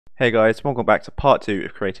Hey guys, welcome back to part 2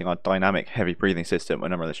 of creating our dynamic heavy breathing system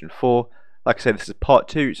on Unreal Engine 4. Like I said, this is part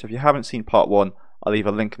 2, so if you haven't seen part 1, I'll leave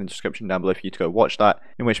a link in the description down below for you to go watch that,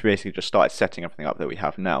 in which we basically just started setting everything up that we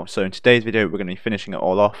have now. So in today's video, we're going to be finishing it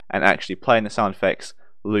all off and actually playing the sound effects,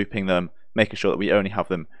 looping them, making sure that we only have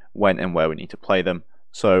them when and where we need to play them.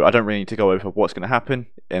 So I don't really need to go over what's going to happen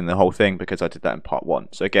in the whole thing because I did that in part 1.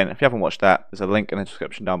 So again, if you haven't watched that, there's a link in the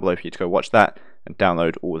description down below for you to go watch that and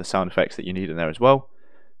download all the sound effects that you need in there as well.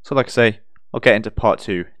 So like I say, I'll get into part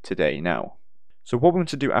 2 today now. So what we want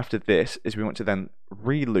to do after this is we want to then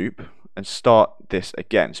re-loop and start this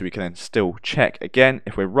again. So we can then still check again.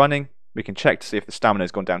 If we're running, we can check to see if the stamina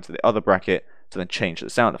has gone down to the other bracket to then change the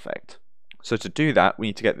sound effect. So to do that, we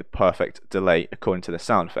need to get the perfect delay according to the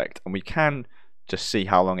sound effect. And we can just see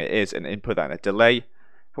how long it is and input that in a delay.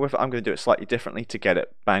 However, I'm going to do it slightly differently to get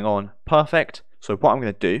it bang on perfect. So what I'm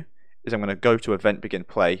going to do is I'm going to go to event begin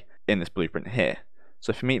play in this blueprint here.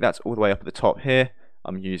 So for me, that's all the way up at the top here.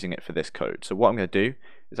 I'm using it for this code. So what I'm going to do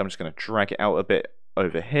is I'm just going to drag it out a bit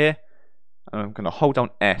over here. And I'm going to hold down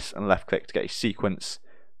S and left click to get a sequence,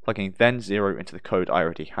 plugging then 0 into the code I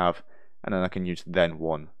already have. And then I can use then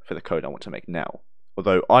 1 for the code I want to make now.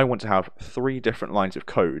 Although I want to have 3 different lines of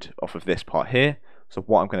code off of this part here. So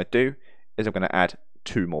what I'm going to do is I'm going to add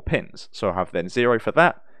 2 more pins. So I'll have then 0 for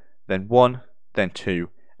that, then 1, then 2,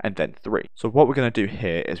 and then 3. So what we're going to do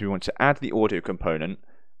here is we want to add the audio component,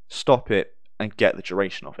 stop it, and get the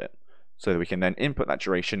duration of it, so that we can then input that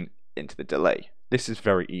duration into the delay. This is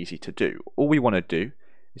very easy to do. All we want to do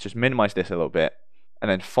is just minimize this a little bit, and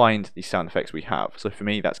then find the sound effects we have. So for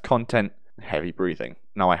me, that's content and heavy breathing.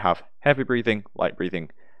 Now I have heavy breathing, light breathing,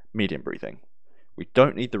 medium breathing. We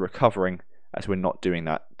don't need the recovering, as we're not doing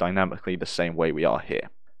that dynamically the same way we are here.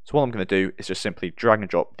 So what I'm going to do is just simply drag and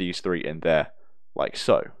drop these 3 in there, like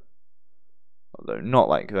so. Although not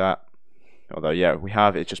like that. Although yeah, we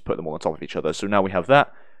have it, just put them all on top of each other. So now we have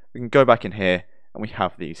that. We can go back in here and we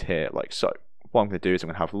have these here like so. What I'm going to do is I'm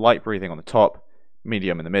going to have light breathing on the top,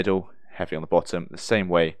 medium in the middle, heavy on the bottom, the same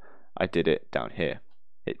way I did it down here.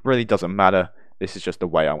 It really doesn't matter. This is just the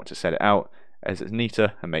way I want to set it out, as it's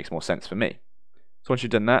neater and makes more sense for me. So once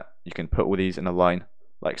you've done that, you can put all these in a line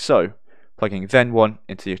like so, plugging then 1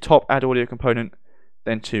 into your top add audio component,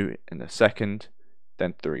 then 2 in the second,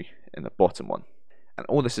 then 3 in the bottom one. And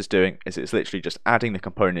all this is doing is it's literally just adding the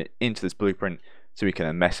component into this blueprint so we can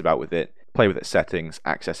then mess about with it, play with its settings,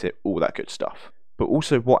 access it, all that good stuff. But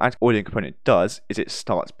also what add audio component does is it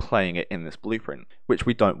starts playing it in this blueprint, which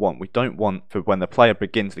we don't want. We don't want for when the player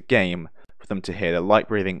begins the game for them to hear the light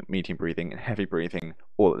breathing, medium breathing, and heavy breathing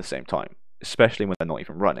all at the same time, especially when they're not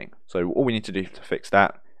even running. So all we need to do to fix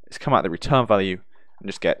that is come out the return value and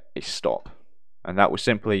just get a stop. And that will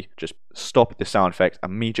simply just stop the sound effect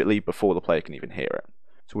immediately before the player can even hear it.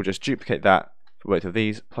 So we'll just duplicate that for both of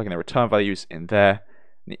these, plugging the return values in there,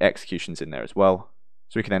 and the executions in there as well.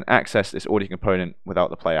 So we can then access this audio component without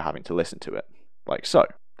the player having to listen to it, like so.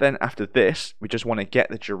 Then after this, we just want to get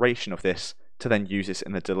the duration of this to then use this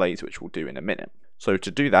in the delays, which we'll do in a minute. So to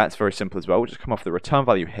do that, it's very simple as well. We'll just come off the return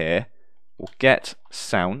value here, we'll get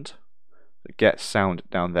sound,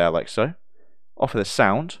 down there like so. Off of the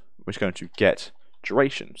sound, we're going to get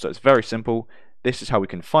duration. So it's very simple. This is how we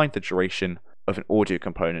can find the duration of an audio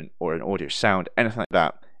component or an audio sound, anything like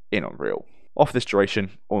that in Unreal. Off this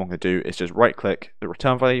duration, all I'm going to do is just right click the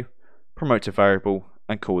return value, promote to variable,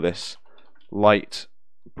 and call this light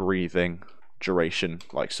breathing duration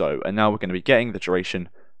like so. And now we're going to be getting the duration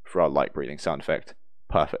for our light breathing sound effect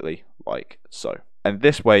perfectly like so. And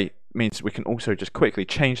this way means we can also just quickly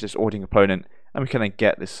change this audio component and we can then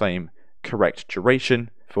get the same correct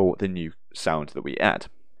duration for the new sound that we add.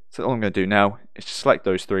 So all I'm going to do now is just select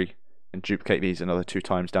those 3 and duplicate these another 2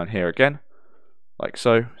 times down here again, like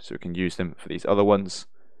so we can use them for these other ones.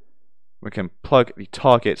 We can plug the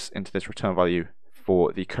targets into this return value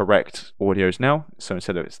for the correct audios now. So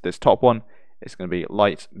instead of this top one, it's going to be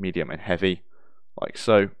light, medium, and heavy, like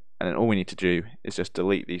so. And then all we need to do is just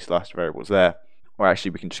delete these last variables there, or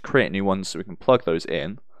actually we can just create new ones so we can plug those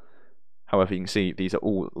in. However, you can see these are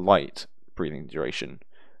all light breathing duration.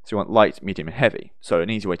 So you want light, medium, and heavy. So an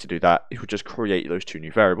easy way to do that is we'll just create those 2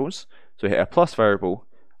 new variables. So hit a plus variable,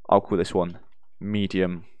 I'll call this one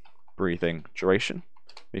medium breathing duration.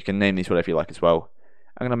 You can name these whatever you like as well.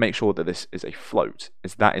 I'm going to make sure that this is a float,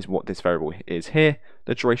 as that is what this variable is here.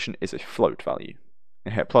 The duration is a float value.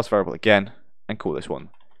 And hit plus variable again, and call this one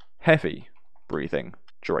heavy breathing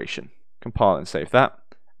duration. Compile and save that.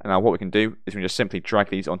 And now what we can do is we can just simply drag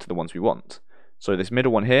these onto the ones we want. So this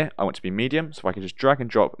middle one here, I want to be medium. So if I can just drag and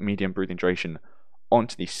drop medium breathing duration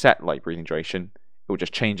onto the set light breathing duration, it will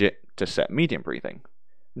just change it to set medium breathing.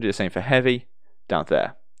 And do the same for heavy down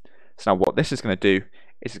there. So now what this is going to do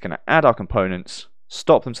is it's going to add our components,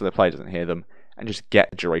 stop them so the player doesn't hear them, and just get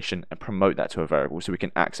the duration and promote that to a variable so we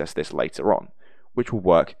can access this later on, which will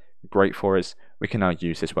work great for us. We can now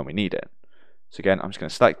use this when we need it. So again, I'm just going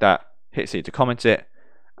to select that, hit C to comment it.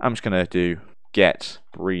 I'm just going to do get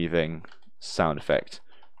breathing sound effect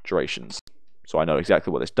durations. So I know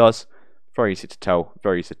exactly what this does. Very easy to tell,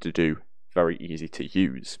 very easy to do, very easy to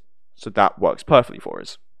use. So that works perfectly for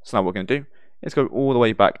us. So now what we're going to do is go all the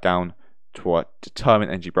way back down to our determine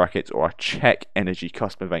energy brackets or our check energy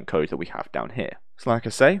custom event code that we have down here. So like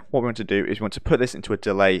I say, what we want to do is we want to put this into a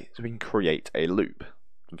delay so we can create a loop.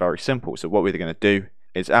 Very simple. So what we're going to do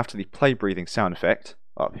is after the play breathing sound effect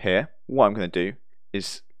up here, what I'm going to do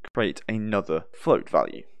is create another float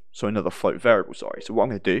value. So another float variable, sorry. So what I'm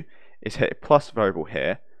going to do is hit a plus variable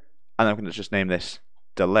here, and I'm going to just name this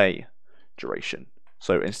delay duration.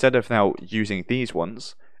 So instead of now using these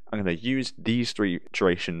ones, I'm going to use these three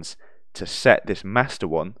durations to set this master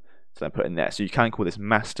one to then put in there. So you can call this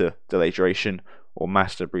master delay duration or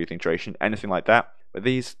master breathing duration, anything like that. But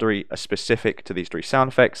these three are specific to these three sound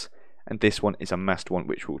effects, and this one is a master one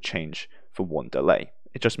which will change for one delay.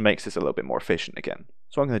 It just makes this a little bit more efficient again.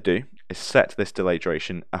 So what I'm going to do is set this delay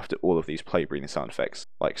duration after all of these play breathing sound effects,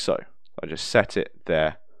 like so. I just set it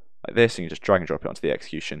there like this, and you just drag and drop it onto the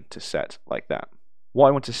execution to set like that. What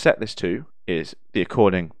I want to set this to is the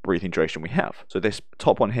according breathing duration we have. So this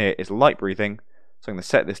top one here is light breathing, so I'm going to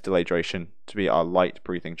set this delay duration to be our light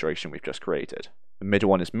breathing duration we've just created. The middle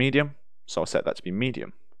one is medium, so I'll set that to be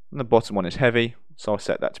medium. And the bottom one is heavy, so I'll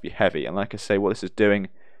set that to be heavy. And like I say, what this is doing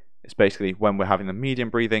is basically when we're having the medium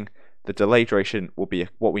breathing, the delay duration will be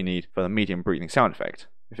what we need for the medium breathing sound effect.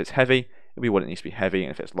 If it's heavy, it'll be what it needs to be heavy,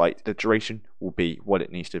 and if it's light, the duration will be what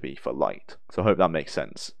it needs to be for light. So I hope that makes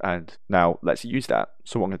sense. And now let's use that.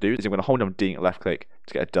 So what I'm going to do is I'm going to hold down D and left click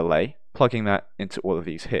to get a delay, plugging that into all of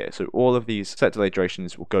these here. So all of these set delay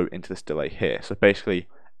durations will go into this delay here. So basically,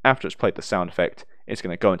 after it's played the sound effect, it's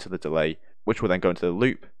going to go into the delay, which will then go into the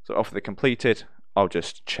loop. So after they're completed, I'll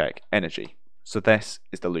just check energy. So this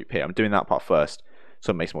is the loop here. I'm doing that part first,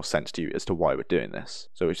 so it makes more sense to you as to why we're doing this.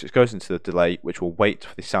 So it just goes into the delay, which will wait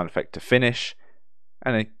for the sound effect to finish,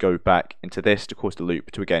 and then go back into this to cause the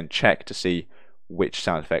loop to again check to see which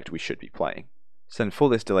sound effect we should be playing. So then for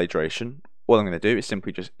this delay duration, all I'm going to do is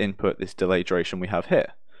simply just input this delay duration we have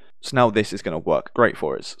here. So now this is going to work great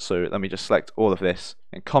for us. So let me just select all of this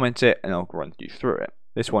and comment it, and I'll run you through it.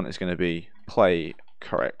 This one is going to be play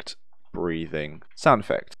correct breathing sound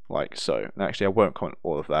effect, like so. And actually I won't comment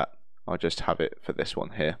all of that. I'll just have it for this one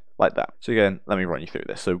here, like that. So again, let me run you through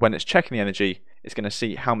this. So when it's checking the energy, it's going to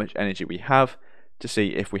see how much energy we have to see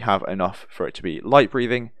if we have enough for it to be light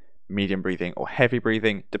breathing, medium breathing, or heavy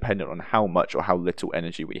breathing, depending on how much or how little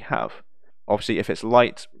energy we have. Obviously, if it's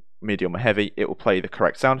light, medium, or heavy, it will play the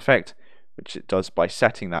correct sound effect, which it does by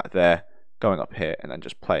setting that there, going up here, and then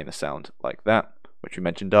just playing the sound like that, which we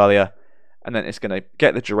mentioned earlier. And then it's going to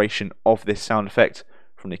get the duration of this sound effect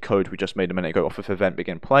from the code we just made a minute ago off of event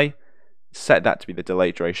begin play, set that to be the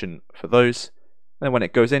delay duration for those, and then when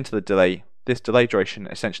it goes into the delay, this delay duration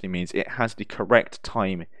essentially means it has the correct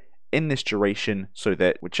time in this duration so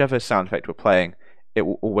that whichever sound effect we're playing, it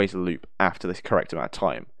will always loop after the correct amount of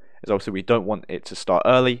time. As obviously we don't want it to start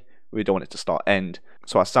early, we don't want it to start end,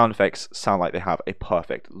 so our sound effects sound like they have a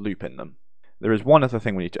perfect loop in them. There is one other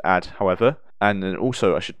thing we need to add, however, and then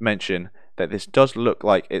also I should mention that this does look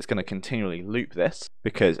like it's going to continually loop this,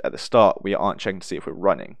 because at the start we aren't checking to see if we're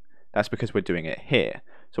running. That's because we're doing it here.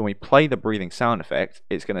 So when we play the breathing sound effect,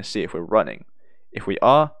 it's going to see if we're running. If we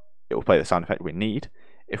are, it will play the sound effect we need.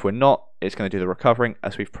 If we're not, it's going to do the recovering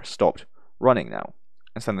as we've stopped running now.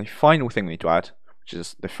 And so then the final thing we need to add, which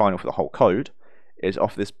is the final for the whole code, is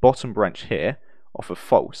off this bottom branch here, off of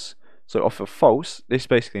false. So off of false, this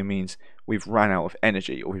basically means we've ran out of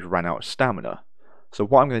energy or we've ran out of stamina. So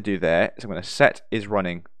what I'm going to do there is I'm going to set is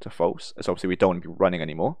running to false, as obviously we don't want to be running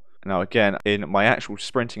anymore. Now again, in my actual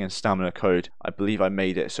sprinting and stamina code, I believe I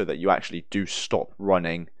made it so that you actually do stop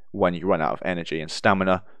running when you run out of energy and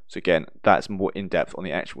stamina. So again, that's more in-depth on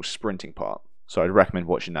the actual sprinting part. So I'd recommend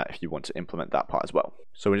watching that if you want to implement that part as well.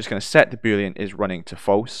 So we're just going to set the boolean is running to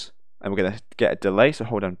false, and we're going to get a delay. So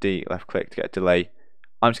hold down D, left click to get a delay.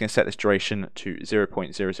 I'm just going to set this duration to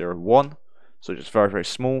 0.001, so just very, very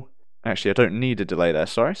small. Actually, I don't need a delay there,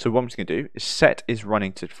 sorry. So what I'm just going to do is set is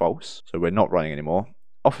running to false, so we're not running anymore.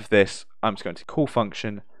 Off of this, I'm just going to call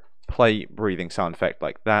function play breathing sound effect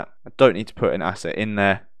like that. I don't need to put an asset in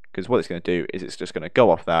there, because what it's going to do is it's just going to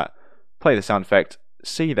go off that, play the sound effect,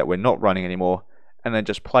 see that we're not running anymore, and then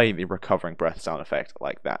just play the recovering breath sound effect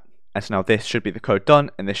like that. And so now this should be the code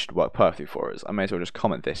done, and this should work perfectly for us. I may as well just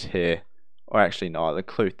comment this here or actually no, I'll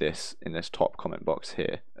include this in this top comment box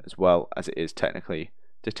here as well, as it is technically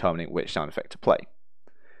determining which sound effect to play.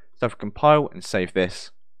 So if we compile and save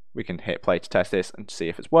this, we can hit play to test this and see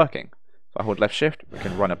if it's working. So I hold left shift, we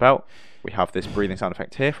can run about. We have this breathing sound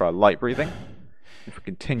effect here for our light breathing. If we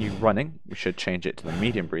continue running, we should change it to the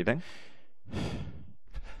medium breathing.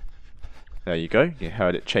 There you go, you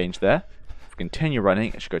heard it change there. If we continue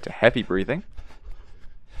running, it should go to heavy breathing.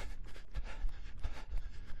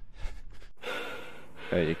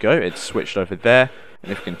 There you go, it's switched over there.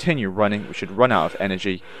 And if we continue running, we should run out of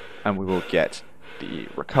energy and we will get the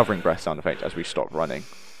recovering breath sound effect as we stop running.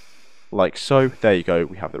 Like so, there you go,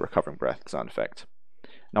 we have the recovering breath sound effect.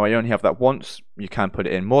 Now I only have that once, you can put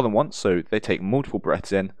it in more than once, so they take multiple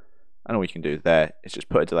breaths in, and all you can do there is just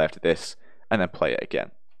put a delay after this, and then play it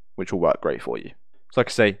again, which will work great for you. So like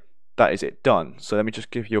I say, that is it done. So let me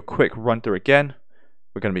just give you a quick run through again.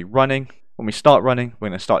 We're going to be running. When we start running, we're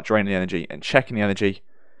going to start draining the energy and checking the energy.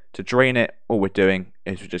 To drain it, all we're doing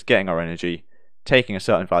is we're just getting our energy, taking a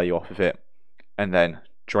certain value off of it, and then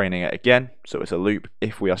draining it again, so it's a loop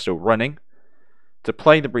if we are still running. To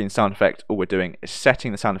play the breathing sound effect, all we're doing is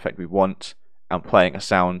setting the sound effect we want and playing a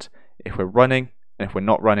sound if we're running, and if we're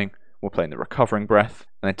not running, we're playing the recovering breath.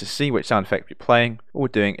 And then to see which sound effect we're playing, all we're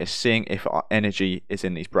doing is seeing if our energy is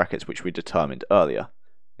in these brackets which we determined earlier.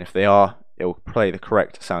 And if they are, it will play the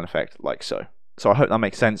correct sound effect like so. So I hope that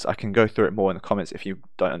makes sense. I can go through it more in the comments if you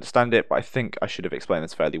don't understand it, but I think I should have explained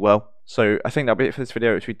this fairly well. So I think that'll be it for this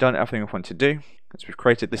video. We've done everything we wanted to do. So we've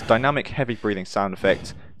created this dynamic heavy breathing sound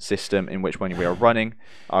effect system in which when we are running,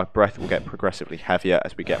 our breath will get progressively heavier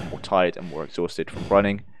as we get more tired and more exhausted from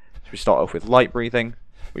running. So we start off with light breathing.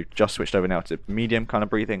 We've just switched over now to medium kind of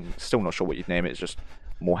breathing. Still not sure what you'd name it, it's just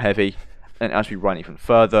more heavy. And as we run even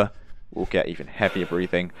further, we'll get even heavier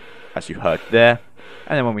breathing, as you heard there.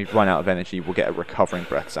 And then when we run out of energy, we'll get a recovering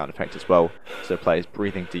breath sound effect as well. So the player is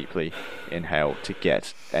breathing deeply, inhale to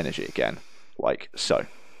get energy again, like so.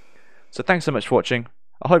 So thanks so much for watching.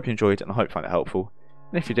 I hope you enjoyed and I hope you found it helpful.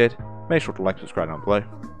 And if you did, make sure to like and subscribe down below.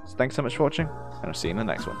 So thanks so much for watching, and I'll see you in the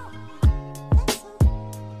next one.